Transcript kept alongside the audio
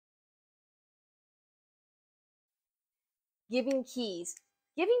Giving keys,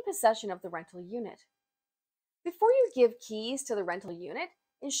 giving possession of the rental unit. Before you give keys to the rental unit,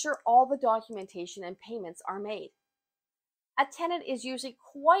 ensure all the documentation and payments are made. A tenant is usually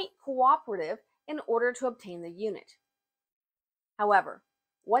quite cooperative in order to obtain the unit. However,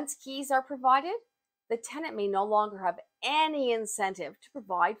 once keys are provided, the tenant may no longer have any incentive to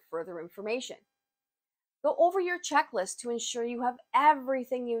provide further information. Go over your checklist to ensure you have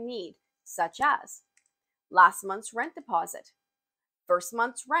everything you need, such as last month's rent deposit, first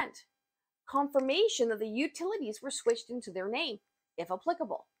month's rent, confirmation that the utilities were switched into their name, if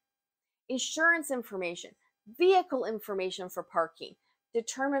applicable, insurance information, vehicle information for parking,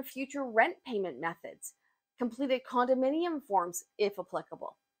 determine future rent payment methods, completed condominium forms, if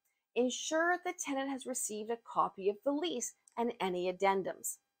applicable. Ensure the tenant has received a copy of the lease and any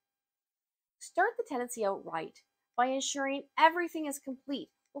addendums. Start the tenancy out right by ensuring everything is complete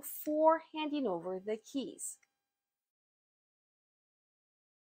before handing over the keys.